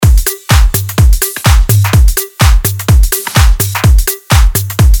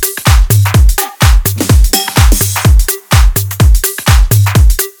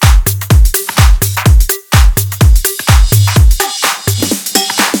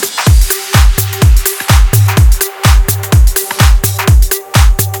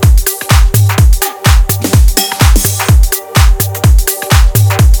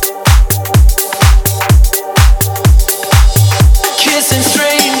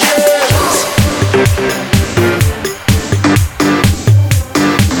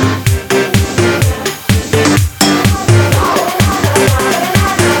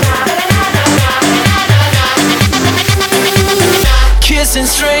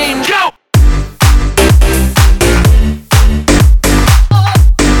stranger.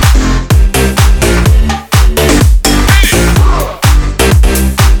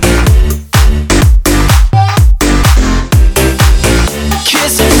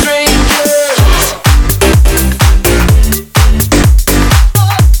 Kissing strangers.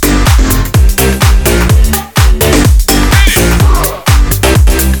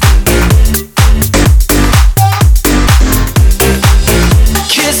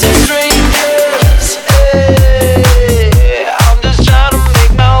 Kissing strangers. Hey, I'm just trying to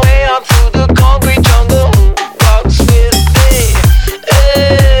make my way out through the concrete jungle. Who walks with me?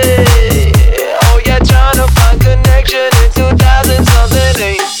 Hey, oh yeah, trying to find connection in 2000 something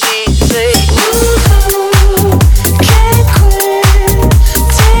ain't easy. Ooh, can't quit,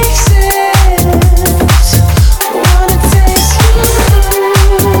 take sips, wanna taste you,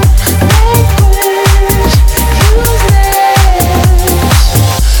 make wish, use lips.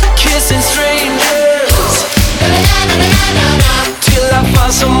 Kissing strangers till I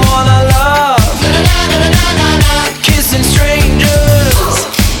find someone I love. Kissing strangers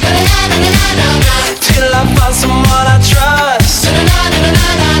till I find someone I trust.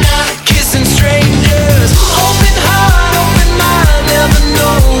 Kissing strangers. Open heart, open mind, never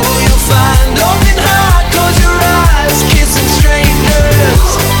know who you'll find. Open heart, close your eyes. Kissing strangers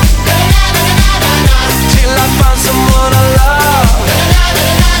till I find someone I love.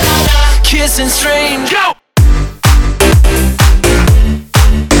 Kissing strangers.